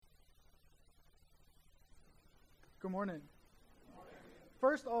Good morning.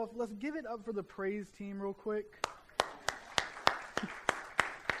 First off, let's give it up for the praise team real quick.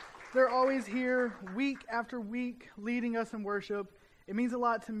 They're always here week after week leading us in worship. It means a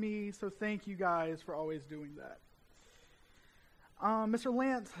lot to me, so thank you guys for always doing that. Mr.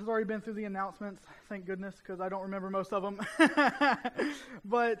 Lance has already been through the announcements, thank goodness, because I don't remember most of them.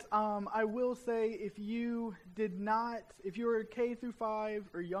 But I will say, if you were K through 5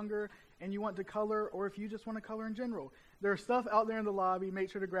 or younger and you want to color, or if you just want to color in general, there's stuff out there in the lobby. Make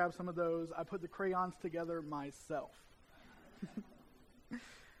sure to grab some of those. I put the crayons together myself.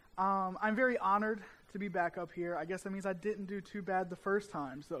 I'm very honored to be back up here. I guess that means I didn't do too bad the first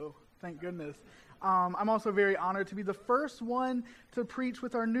time, so thank goodness. I'm also very honored to be the first one to preach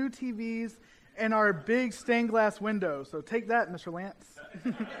with our new TVs and our big stained glass window. So take that, Mr. Lance.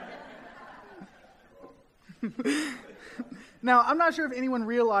 Now, I'm not sure if anyone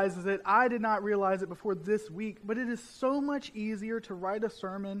realizes it. I did not realize it before this week, but it is so much easier to write a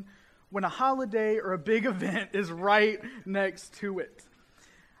sermon when a holiday or a big event is right next to it.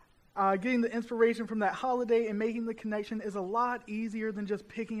 Getting the inspiration from that holiday and making the connection is a lot easier than just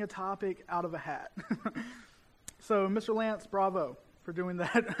picking a topic out of a hat. So, Mr. Lance, bravo for doing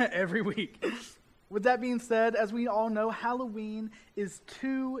that every week. With that being said, as we all know, Halloween is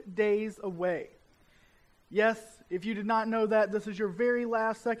 2 days away. Yes, if you did not know that, this is your very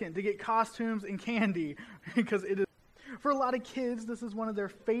last second to get costumes and candy, because it is. For a lot of kids, this is one of their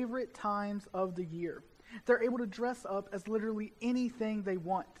favorite times of the year. They're able to dress up as literally anything they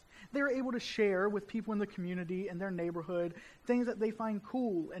want. They're able to share with people in the community and their neighborhood things that they find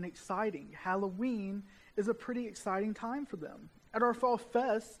cool and exciting. Halloween is a pretty exciting time for them. At our Fall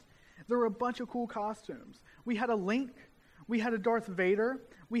Fest, there were a bunch of cool costumes. We had a Link, we had a Darth Vader,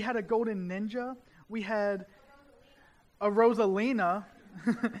 we had a Golden Ninja, we had a Rosalina,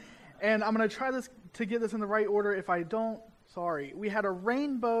 and I'm going to try to get this in the right order. If I don't, sorry. We had a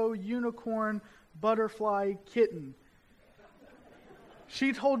rainbow unicorn butterfly kitten.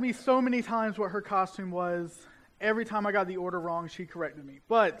 She told me so many times what her costume was. Every time I got the order wrong, she corrected me.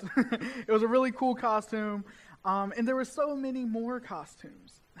 But it was a really cool costume, and there were so many more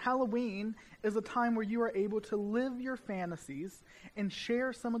costumes. Halloween is a time where you are able to live your fantasies and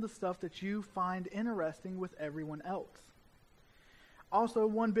share some of the stuff that you find interesting with everyone else. Also,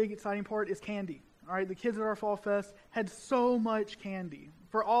 one big exciting part is candy. All right, the kids at our Fall Fest had so much candy.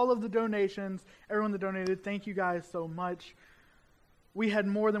 For all of the donations, everyone that donated, thank you guys so much. We had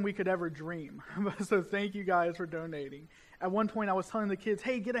more than we could ever dream. So thank you guys for donating. At one point, I was telling the kids,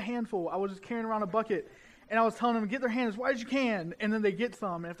 hey, get a handful. I was just carrying around a bucket. And I was telling them, get their hand as wide as you can. And then they get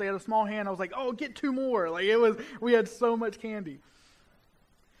some. And if they had a small hand, I was like, oh, get 2 more. We had so much candy.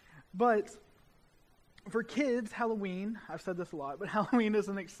 But for kids, Halloween, I've said this a lot, but Halloween is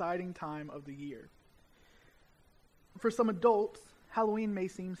an exciting time of the year. For some adults, Halloween may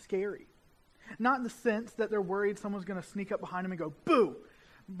seem scary. Not in the sense that they're worried someone's going to sneak up behind them and go, boo,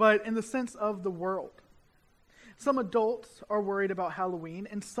 but in the sense of the world. Some adults are worried about Halloween,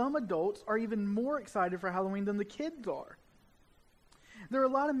 and some adults are even more excited for Halloween than the kids are. There are a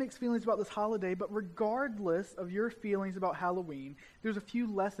lot of mixed feelings about this holiday, but regardless of your feelings about Halloween, there's a few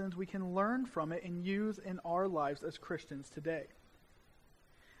lessons we can learn from it and use in our lives as Christians today.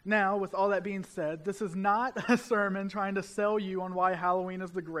 Now, with all that being said, this is not a sermon trying to sell you on why Halloween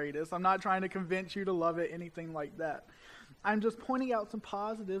is the greatest. I'm not trying to convince you to love it, anything like that. I'm just pointing out some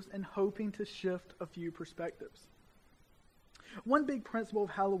positives and hoping to shift a few perspectives. One big principle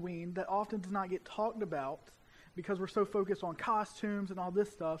of Halloween that often does not get talked about because we're so focused on costumes and all this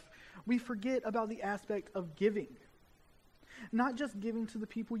stuff, we forget about the aspect of giving. Not just giving to the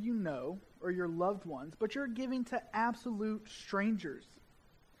people you know or your loved ones, but you're giving to absolute strangers.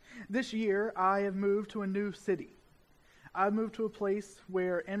 This year, I have moved to a new city. I've moved to a place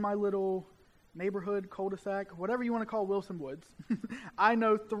where in my little neighborhood, cul-de-sac, whatever you want to call Wilson Woods, I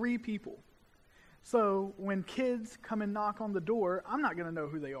know 3 people. So when kids come and knock on the door, I'm not going to know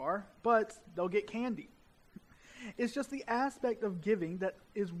who they are, but they'll get candy. It's just the aspect of giving that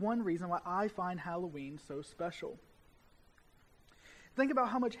is one reason why I find Halloween so special. Think about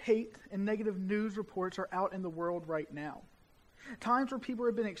how much hate and negative news reports are out in the world right now. Times where people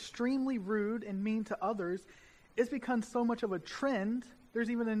have been extremely rude and mean to others, it's become so much of a trend,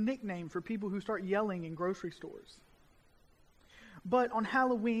 there's even a nickname for people who start yelling in grocery stores. But on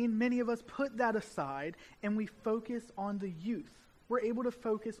Halloween, many of us put that aside and we focus on the youth. We're able to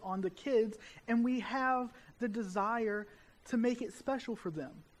focus on the kids, and we have the desire to make it special for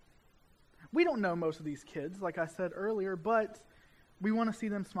them. We don't know most of these kids, like I said earlier, but we want to see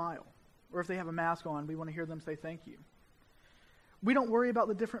them smile. Or if they have a mask on, we want to hear them say thank you. We don't worry about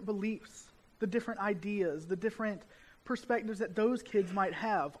the different beliefs the different ideas, the different perspectives that those kids might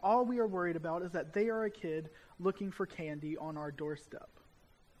have. All we are worried about is that they are a kid looking for candy on our doorstep.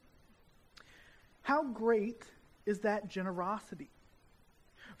 How great is that generosity?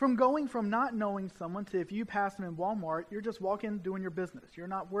 From going from not knowing someone to if you pass them in Walmart, you're just walking, doing your business. You're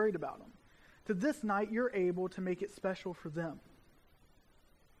not worried about them. To this night, you're able to make it special for them.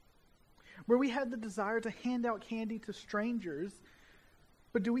 Where we have the desire to hand out candy to strangers,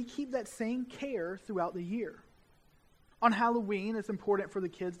 but do we keep that same care throughout the year? On Halloween, it's important for the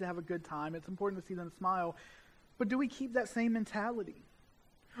kids to have a good time. It's important to see them smile. But do we keep that same mentality?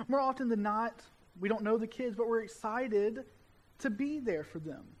 More often than not, we don't know the kids, but we're excited to be there for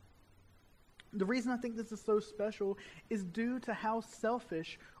them. The reason I think this is so special is due to how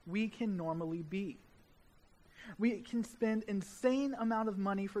selfish we can normally be. We can spend insane amount of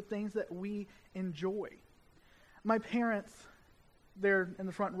money for things that we enjoy. My parents, they're in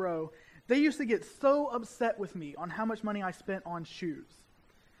the front row, they used to get so upset with me on how much money I spent on shoes.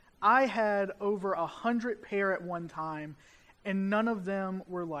 I had over 100 pair at one time, and none of them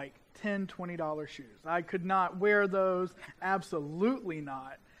were like $10, $20 shoes. I could not wear those, absolutely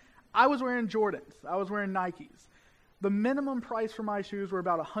not. I was wearing Jordans. I was wearing Nikes. The minimum price for my shoes were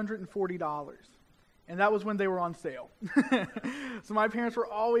about $140, and that was when they were on sale. So my parents were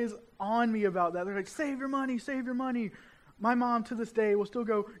always on me about that. They're like, save your money, save your money. My mom to this day will still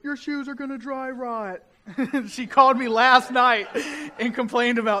go, your shoes are going to dry rot. She called me last night and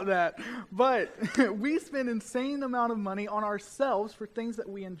complained about that. But we spend insane amount of money on ourselves for things that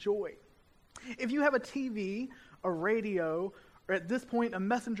we enjoy. If you have a TV, a radio, or at this point a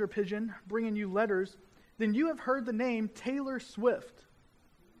messenger pigeon bringing you letters, then you have heard the name Taylor Swift.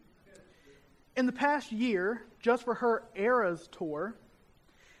 In the past year, just for her Eras tour,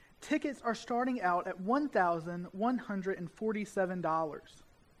 tickets are starting out at $1,147.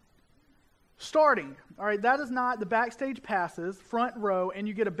 Starting, all right, that is not the backstage passes, front row, and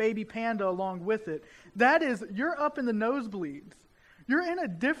you get a baby panda along with it. That is, you're up in the nosebleeds. You're in a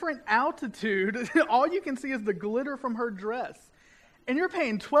different altitude. All you can see is the glitter from her dress. And you're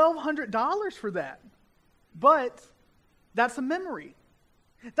paying $1,200 for that. But that's a memory.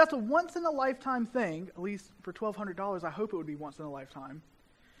 That's a once-in-a-lifetime thing, at least for $1,200. I hope it would be once in a lifetime.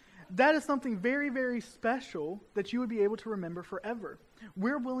 That is something very, very special that you would be able to remember forever.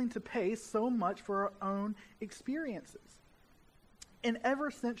 We're willing to pay so much for our own experiences. And ever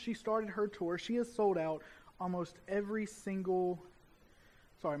since she started her tour, she has sold out almost every single...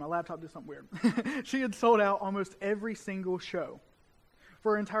 Sorry, my laptop did something weird. She had sold out almost every single show.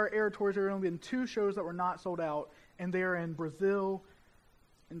 For her entire Era tours, there have only been 2 shows that were not sold out, and they're in Brazil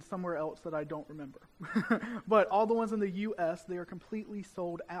and somewhere else that I don't remember. But all the ones in the U.S., they are completely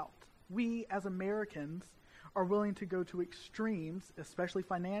sold out. We, as Americans, are willing to go to extremes, especially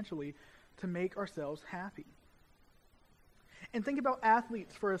financially, to make ourselves happy. And think about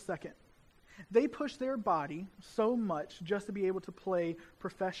athletes for a second. They push their body so much just to be able to play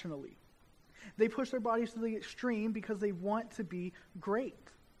professionally. They push their bodies to the extreme because they want to be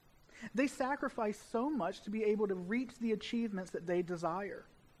great. They sacrifice so much to be able to reach the achievements that they desire.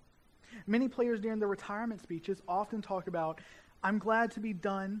 Many players during their retirement speeches often talk about, I'm glad to be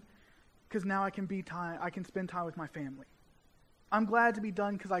done because now I can spend time with my family. I'm glad to be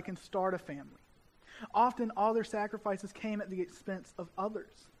done because I can start a family. Often all their sacrifices came at the expense of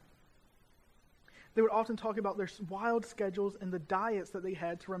others. They would often talk about their wild schedules and the diets that they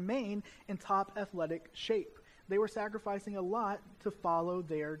had to remain in top athletic shape. They were sacrificing a lot to follow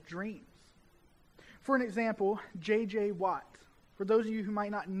their dreams. For an example, J.J. Watt. For those of you who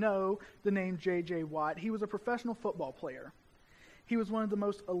might not know the name J.J. Watt, he was a professional football player. He was one of the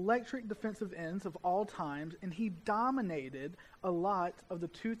most electric defensive ends of all times, and he dominated a lot of the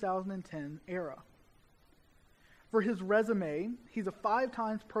 2010 era. For his resume, he's a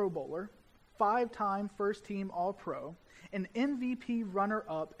 5-time Pro Bowler, 5-time first-team All-Pro, an MVP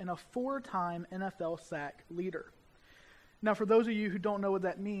runner-up, and a 4-time NFL sack leader. Now, for those of you who don't know what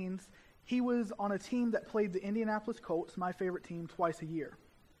that means, he was on a team that played the Indianapolis Colts, my favorite team, twice a year.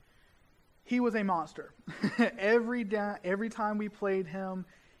 He was a monster. Every time we played him,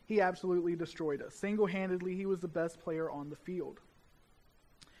 he absolutely destroyed us. Single-handedly, he was the best player on the field.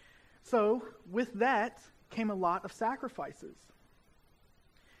 So, with that came a lot of sacrifices.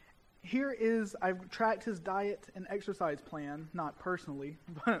 I've tracked his diet and exercise plan, not personally,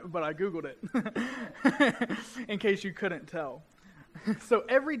 but I Googled it, in case you couldn't tell. So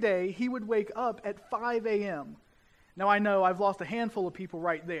every day, he would wake up at 5 a.m. Now, I know I've lost a handful of people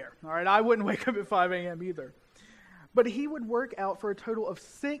right there. All right, I wouldn't wake up at 5 a.m. either. But he would work out for a total of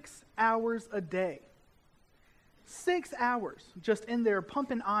 6 hours a day. 6 hours just in there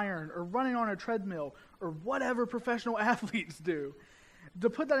pumping iron or running on a treadmill or whatever professional athletes do. To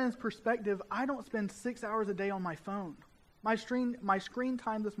put that in perspective, I don't spend 6 hours a day on my phone. My screen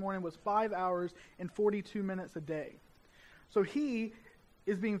time this morning was 5 hours and 42 minutes a day. So he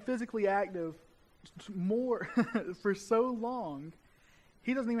is being physically active more for so long,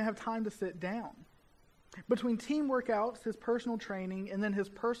 he doesn't even have time to sit down. Between team workouts, his personal training, and then his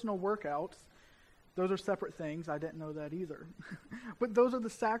personal workouts, those are separate things. I didn't know that either. But those are the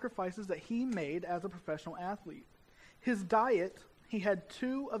sacrifices that he made as a professional athlete. His diet, he had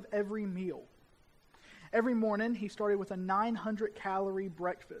 2 of every meal. Every morning, he started with a 900-calorie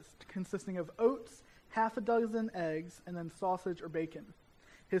breakfast consisting of oats, half a dozen eggs, and then sausage or bacon.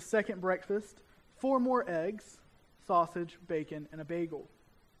 His second breakfast, 4 more eggs, sausage, bacon, and a bagel.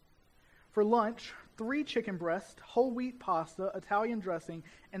 For lunch, 3 chicken breasts, whole wheat pasta, Italian dressing,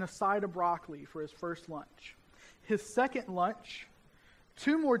 and a side of broccoli for his first lunch. His second lunch,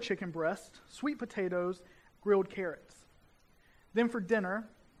 2 more chicken breasts, sweet potatoes, grilled carrots. Then for dinner,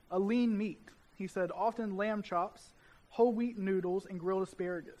 a lean meat. He said often lamb chops, whole wheat noodles, and grilled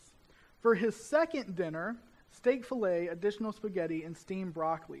asparagus. For his second dinner, steak fillet, additional spaghetti, and steamed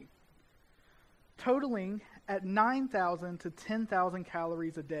broccoli, totaling at 9,000 to 10,000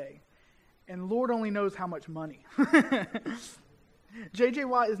 calories a day. And Lord only knows how much money. J.J.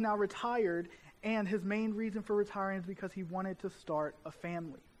 Watt is now retired, and his main reason for retiring is because he wanted to start a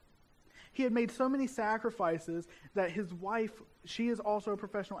family. He had made so many sacrifices that his wife, she is also a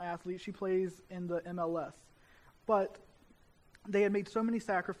professional athlete. She plays in the MLS. But they had made so many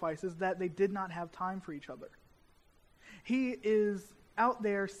sacrifices that they did not have time for each other. He is out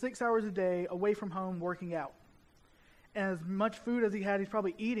there 6 hours a day away from home working out. And as much food as he had, he's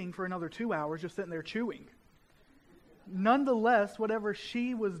probably eating for another 2 hours, just sitting there chewing. Nonetheless, whatever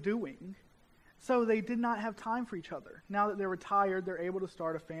she was doing, so they did not have time for each other. Now that they're retired, they're able to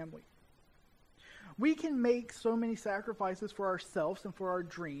start a family. We can make so many sacrifices for ourselves and for our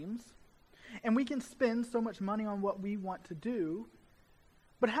dreams, and we can spend so much money on what we want to do,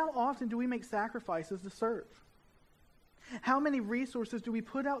 but how often do we make sacrifices to serve? How many resources do we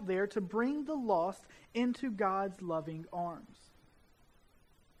put out there to bring the lost into God's loving arms?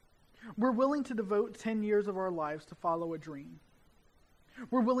 We're willing to devote 10 years of our lives to follow a dream.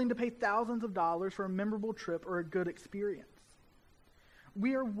 We're willing to pay thousands of dollars for a memorable trip or a good experience.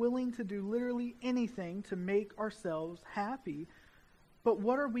 We are willing to do literally anything to make ourselves happy, but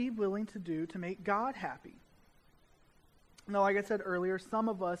what are we willing to do to make God happy? Now, like I said earlier, some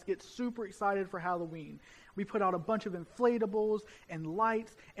of us get super excited for Halloween. We put out a bunch of inflatables and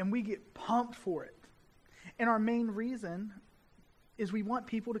lights, and we get pumped for it. And our main reason is we want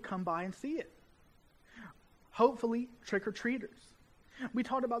people to come by and see it. Hopefully, trick-or-treaters. We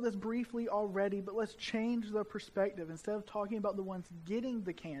talked about this briefly already, but let's change the perspective. Instead of talking about the ones getting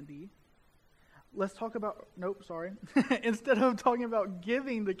the candy, let's talk about, Instead of talking about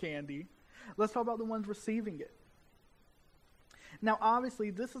giving the candy, let's talk about the ones receiving it. Now, obviously,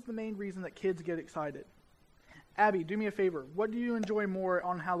 this is the main reason that kids get excited. Abby, do me a favor. What do you enjoy more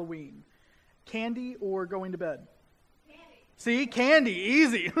on Halloween? Candy or going to bed? Candy. See? Candy.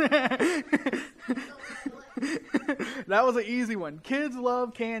 Easy. That was an easy one. Kids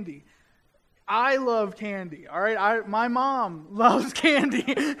love candy. I love candy. All right? My mom loves candy.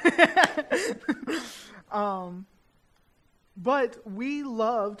 But we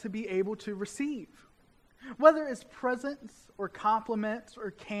love to be able to receive. Whether it's presents or compliments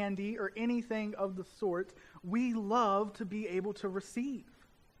or candy or anything of the sort, we love to be able to receive.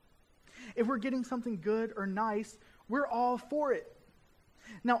 If we're getting something good or nice, we're all for it.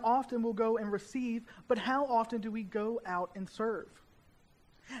 Now, often we'll go and receive, but how often do we go out and serve?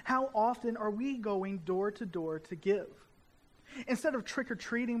 How often are we going door to door to give? Instead of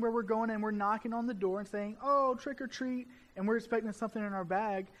trick-or-treating where we're going and we're knocking on the door and saying, oh, trick-or-treat, and we're expecting something in our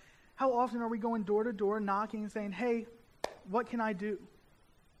bag, how often are we going door to door, knocking and saying, hey, what can I do?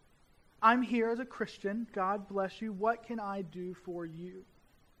 I'm here as a Christian. God bless you. What can I do for you?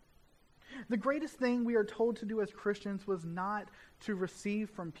 The greatest thing we are told to do as Christians was not to receive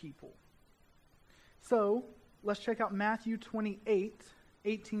from people. So, let's check out Matthew 28,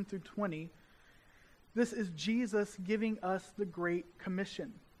 18 through 20. This is Jesus giving us the Great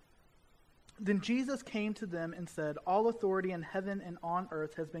Commission. Then Jesus came to them and said, all authority in heaven and on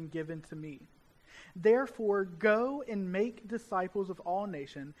earth has been given to me. Therefore, go and make disciples of all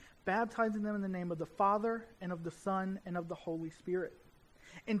nations, baptizing them in the name of the Father and of the Son and of the Holy Spirit,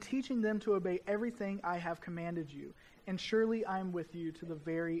 and teaching them to obey everything I have commanded you. And surely I am with you to the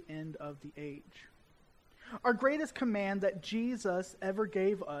very end of the age. Our greatest command that Jesus ever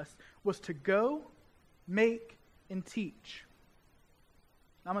gave us was to go, make, and teach.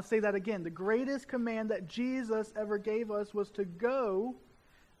 I'm going to say that again. The greatest command that Jesus ever gave us was to go,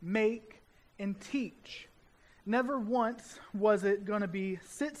 make, and teach. Never once was it going to be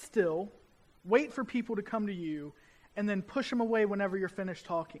sit still, wait for people to come to you, and then push them away whenever you're finished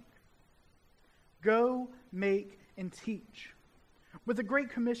talking. Go, make, and teach. With the Great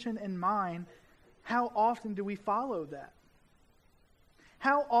Commission in mind, how often do we follow that?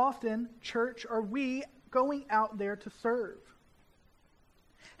 How often, church, are we going out there to serve?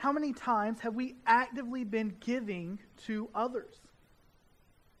 How many times have we actively been giving to others?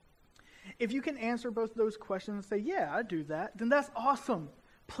 If you can answer both those questions and say, yeah, I do that, then that's awesome.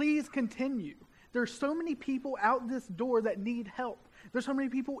 Please continue. There's so many people out this door that need help. There's so many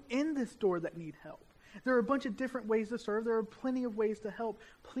people in this door that need help. There are a bunch of different ways to serve. There are plenty of ways to help.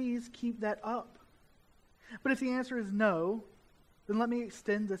 Please keep that up. But if the answer is no, then let me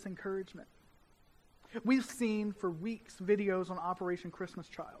extend this encouragement. We've seen for weeks videos on Operation Christmas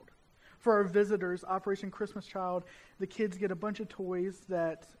Child. For our visitors, Operation Christmas Child, the kids get a bunch of toys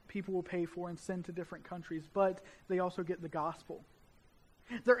that people will pay for and send to different countries, but they also get the gospel.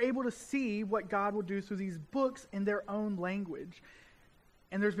 They're able to see what God will do through these books in their own language.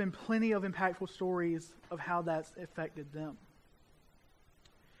 And there's been plenty of impactful stories of how that's affected them.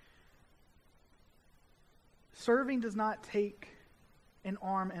 Serving does not take an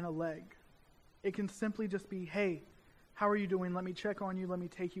arm and a leg. It can simply just be, hey, how are you doing? Let me check on you. Let me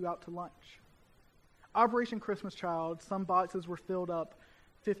take you out to lunch. Operation Christmas Child, some boxes were filled up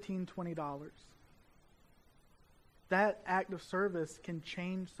 $15, $20. That act of service can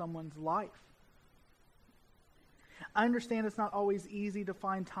change someone's life. I understand it's not always easy to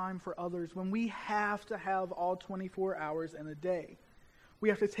find time for others when we have to have all 24 hours in a day. We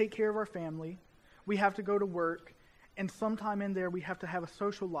have to take care of our family. We have to go to work. And sometime in there, we have to have a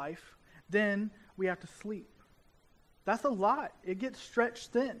social life. Then we have to sleep. That's a lot. It gets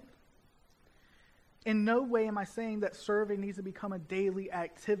stretched thin. In no way am I saying that serving needs to become a daily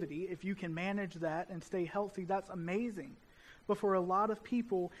activity. If you can manage that and stay healthy, that's amazing. But for a lot of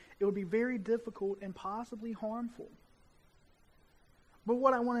people, it would be very difficult and possibly harmful. But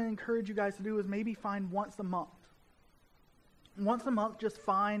what I want to encourage you guys to do is maybe find once a month. Once a month, just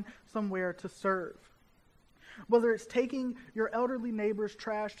find somewhere to serve. Whether it's taking your elderly neighbor's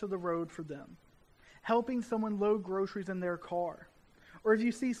trash to the road for them, helping someone load groceries in their car, or if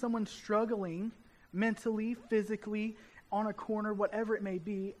you see someone struggling mentally, physically, on a corner, whatever it may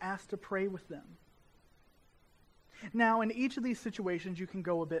be, ask to pray with them. Now, in each of these situations, you can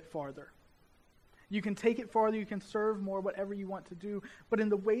go a bit farther. You can take it farther, you can serve more, whatever you want to do. But in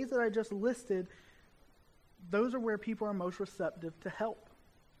the ways that I just listed, those are where people are most receptive to help.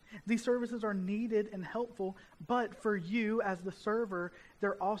 These services are needed and helpful, but for you as the server,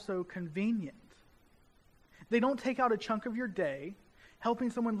 they're also convenient. They don't take out a chunk of your day.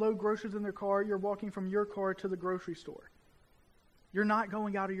 Helping someone load groceries in their car, you're walking from your car to the grocery store. You're not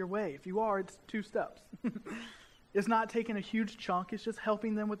going out of your way. If you are, it's 2 steps. It's not taking a huge chunk. It's just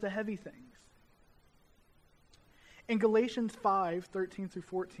helping them with the heavy things. In Galatians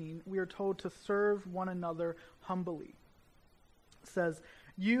 5:13-14, we are told to serve one another humbly. It says,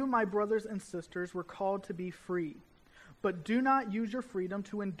 "You, my brothers and sisters, were called to be free. But do not use your freedom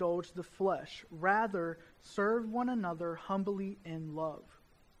to indulge the flesh. Rather, serve one another humbly in love.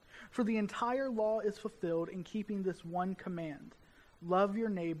 For the entire law is fulfilled in keeping this one command: love your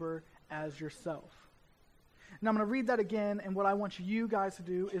neighbor as yourself." Now I'm going to read that again, and what I want you guys to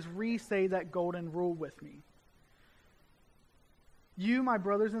do is re-say that golden rule with me. You, my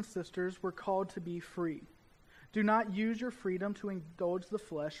brothers and sisters, were called to be free. Do not use your freedom to indulge the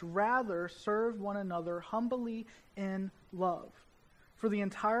flesh. Rather, serve one another humbly in love. For the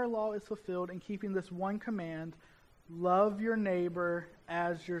entire law is fulfilled in keeping this one command: love your neighbor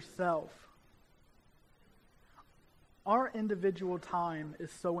as yourself. Our individual time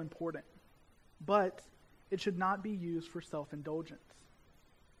is so important, but it should not be used for self-indulgence.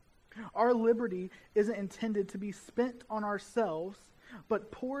 Our liberty isn't intended to be spent on ourselves,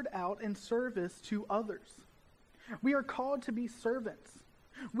 but poured out in service to others. We are called to be servants.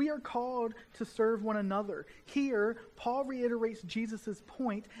 We are called to serve one another. Here, Paul reiterates Jesus'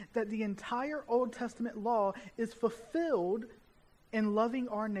 point that the entire Old Testament law is fulfilled in loving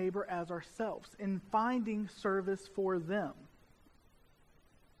our neighbor as ourselves, in finding service for them.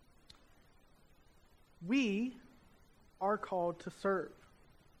 We are called to serve.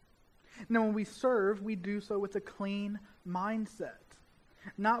 Now, when we serve, we do so with a clean mindset,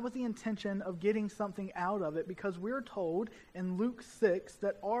 not with the intention of getting something out of it, because we're told in Luke 6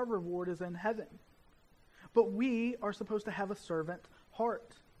 that our reward is in heaven. But we are supposed to have a servant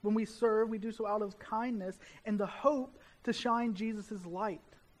heart. When we serve, we do so out of kindness and the hope to shine Jesus' light.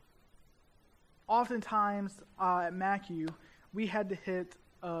 Oftentimes at MACU, we had to hit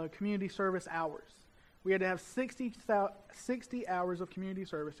community service hours. We had to have 60 hours of community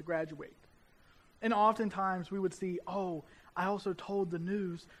service to graduate. And oftentimes we would see, oh, I also told the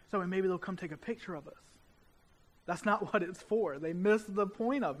news, so maybe they'll come take a picture of us. That's not what it's for. They missed the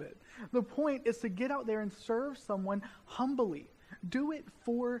point of it. The point is to get out there and serve someone humbly. Do it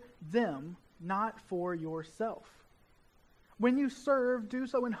for them, not for yourself. When you serve, do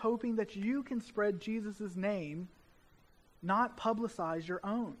so in hoping that you can spread Jesus' name, not publicize your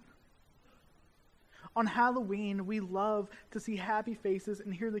own. On Halloween, we love to see happy faces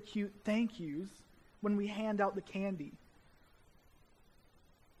and hear the cute thank yous when we hand out the candy.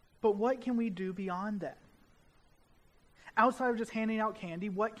 But what can we do beyond that? Outside of just handing out candy,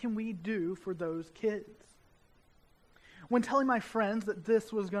 what can we do for those kids? When telling my friends that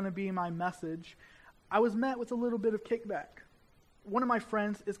this was going to be my message, I was met with a little bit of kickback. One of my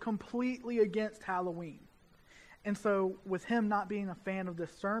friends is completely against Halloween. And so with him not being a fan of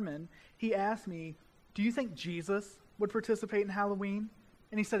this sermon, he asked me, do you think Jesus would participate in Halloween?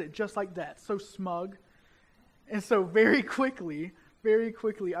 And he said it just like that, so smug. And so very quickly,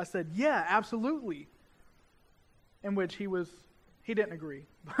 I said, yeah, absolutely. In which he didn't agree.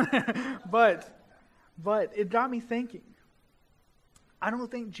 but it got me thinking. I don't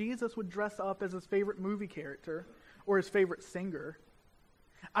think Jesus would dress up as his favorite movie character or his favorite singer.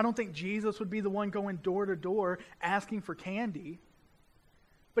 I don't think Jesus would be the one going door to door asking for candy.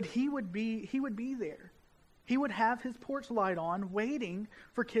 But he would be there. He would have his porch light on, waiting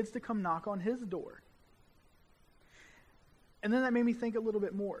for kids to come knock on his door. And then that made me think a little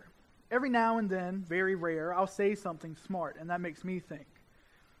bit more. Every now and then, very rare, I'll say something smart, and that makes me think.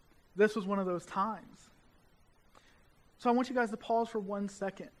 This was one of those times. So I want you guys to pause for 1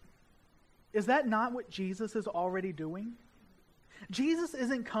 second. Is that not what Jesus is already doing? Jesus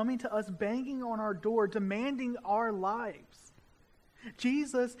isn't coming to us banging on our door, demanding our lives.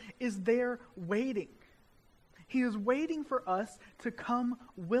 Jesus is there waiting. He is waiting for us to come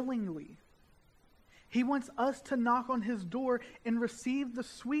willingly. He wants us to knock on his door and receive the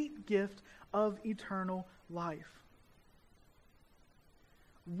sweet gift of eternal life.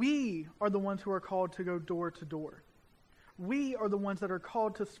 We are the ones who are called to go door to door. We are the ones that are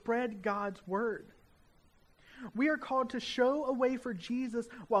called to spread God's word. We are called to show a way for Jesus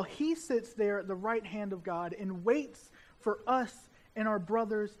while he sits there at the right hand of God and waits for us and our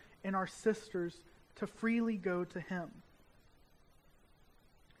brothers and our sisters to freely go to him.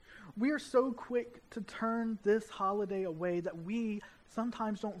 We are so quick to turn this holiday away that we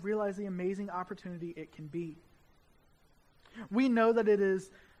sometimes don't realize the amazing opportunity it can be. We know that it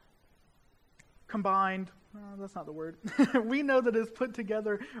is combined, that's not the word. We know that it is put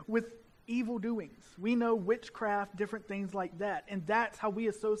together with evil doings. We know witchcraft, different things like that. And that's how we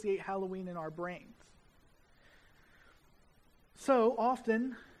associate Halloween in our brains. So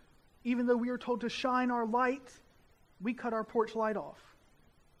often, even though we are told to shine our light, we cut our porch light off.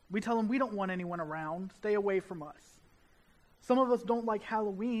 We tell them we don't want anyone around. Stay away from us. Some of us don't like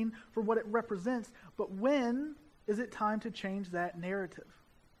Halloween for what it represents, but when is it time to change that narrative?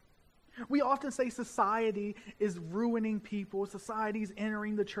 We often say society is ruining people, society's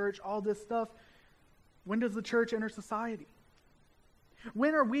entering the church, all this stuff. When does the church enter society?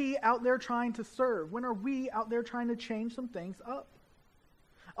 When are we out there trying to serve? When are we out there trying to change some things up?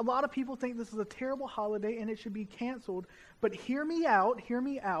 A lot of people think this is a terrible holiday and it should be canceled, but hear me out.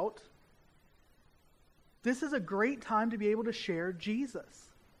 This is a great time to be able to share Jesus.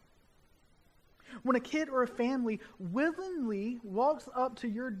 When a kid or a family willingly walks up to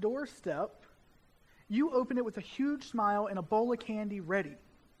your doorstep, you open it with a huge smile and a bowl of candy ready.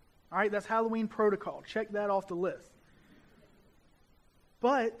 All right, that's Halloween protocol. Check that off the list.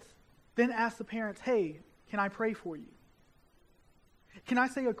 But then ask the parents, hey, can I pray for you? Can I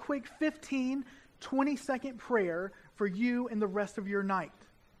say a quick 15, 20-second prayer for you and the rest of your night?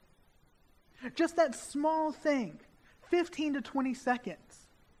 Just that small thing, 15 to 20 seconds.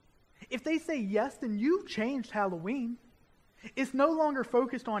 If they say yes, then you've changed Halloween. It's no longer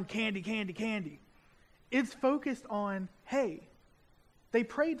focused on candy, candy, candy. It's focused on, hey, they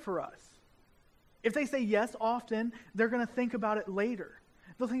prayed for us. If they say yes often, they're going to think about it later.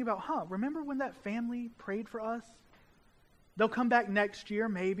 They'll think about, remember when that family prayed for us? They'll come back next year,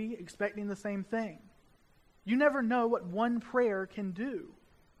 maybe, expecting the same thing. You never know what one prayer can do.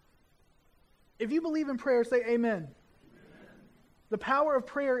 If you believe in prayer, say amen. Amen. The power of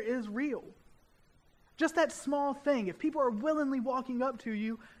prayer is real. Just that small thing. If people are willingly walking up to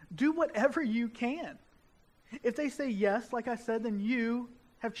you, do whatever you can. If they say yes, like I said, then you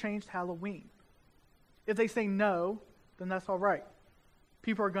have changed Halloween. If they say no, then that's all right.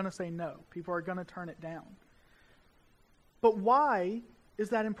 People are going to say no. People are going to turn it down. But why is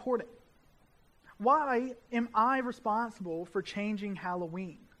that important? Why am I responsible for changing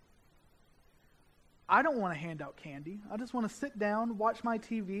Halloween? I don't want to hand out candy. I just want to sit down, watch my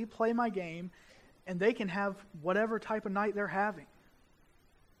TV, play my game, and they can have whatever type of night they're having.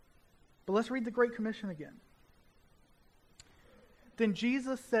 But let's read the Great Commission again. Then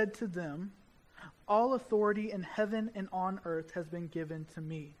Jesus said to them, "All authority in heaven and on earth has been given to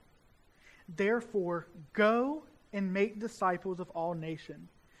me. Therefore, go and make disciples of all nations,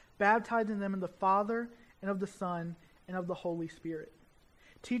 baptizing them in the Father and of the Son and of the Holy Spirit,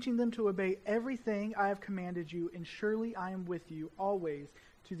 teaching them to obey everything I have commanded you, and surely I am with you always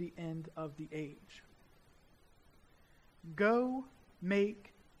to the end of the age." Go,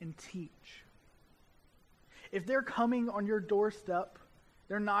 make, and teach. If they're coming on your doorstep,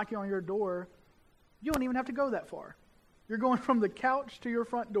 they're knocking on your door, you don't even have to go that far. You're going from the couch to your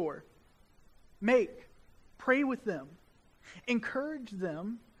front door. Make, pray with them, encourage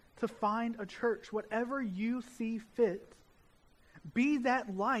them to find a church, whatever you see fit. Be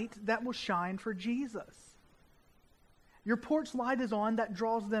that light that will shine for Jesus. Your porch light is on, that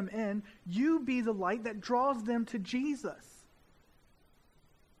draws them in. You be the light that draws them to Jesus.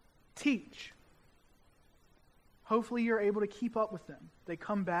 Teach. Hopefully you're able to keep up with them. They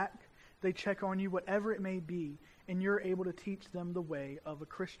come back, they check on you, whatever it may be, and you're able to teach them the way of a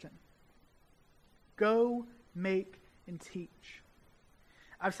Christian. Go, make, and teach.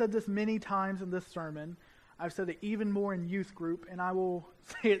 I've said this many times in this sermon. I've said it even more in youth group, and I will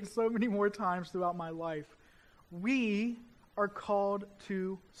say it so many more times throughout my life. We are called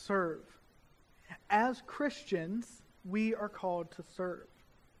to serve. As Christians, we are called to serve.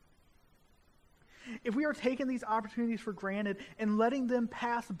 If we are taking these opportunities for granted and letting them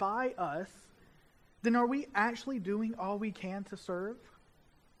pass by us, then are we actually doing all we can to serve?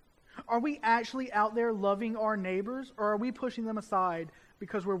 Are we actually out there loving our neighbors, or are we pushing them aside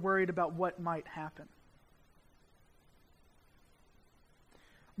because we're worried about what might happen?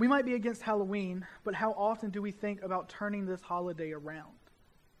 We might be against Halloween, but how often do we think about turning this holiday around?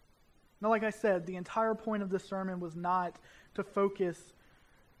 Now, like I said, the entire point of this sermon was not to focus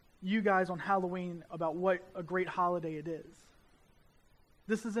you guys on Halloween about what a great holiday it is.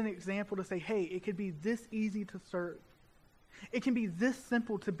 This is an example to say, hey, it could be this easy to serve. It can be this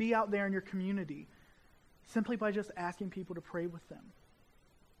simple to be out there in your community simply by just asking people to pray with them.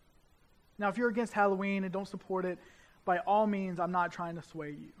 Now, if you're against Halloween and don't support it, by all means, I'm not trying to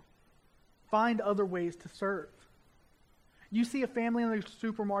sway you. Find other ways to serve. You see a family in the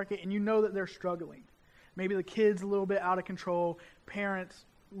supermarket and you know that they're struggling. Maybe the kid's a little bit out of control, parents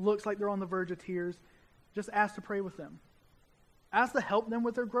looks like they're on the verge of tears. Just ask to pray with them. Ask to help them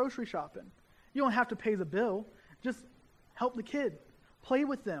with their grocery shopping. You don't have to pay the bill. Just help the kid. Play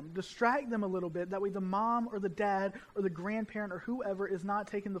with them. Distract them a little bit. That way the mom or the dad or the grandparent or whoever is not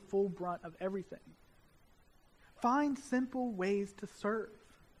taking the full brunt of everything. Find simple ways to serve.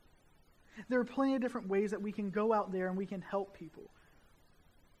 There are plenty of different ways that we can go out there and we can help people.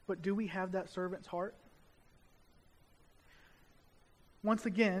 But do we have that servant's heart? Once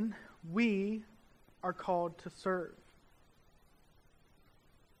again, we are called to serve.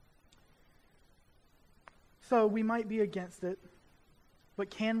 So we might be against it,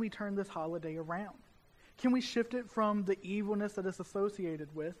 but can we turn this holiday around? Can we shift it from the evilness that it's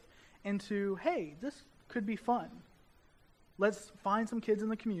associated with into, hey, this could be fun. Let's find some kids in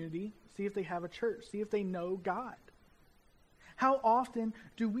the community, see if they have a church, see if they know God. How often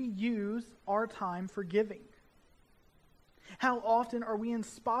do we use our time for giving? How often are we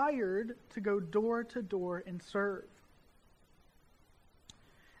inspired to go door to door and serve?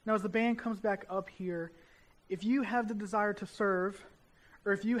 Now, as the band comes back up here, if you have the desire to serve,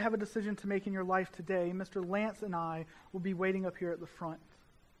 or if you have a decision to make in your life today, Mr. Lance and I will be waiting up here at the front.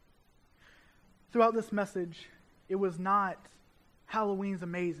 Throughout this message, it was not Halloween's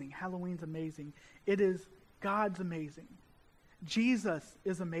amazing. Halloween's amazing. It is God's amazing. Jesus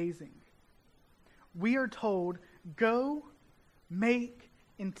is amazing. We are told, go, make,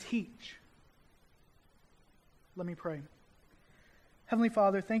 and teach. Let me pray. Heavenly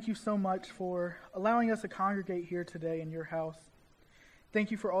Father, thank you so much for allowing us to congregate here today in your house.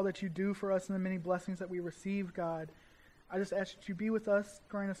 Thank you for all that you do for us and the many blessings that we receive, God. I just ask that you be with us,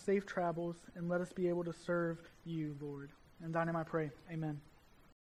 grant us safe travels, and let us be able to serve you, Lord. In thy name I pray. Amen.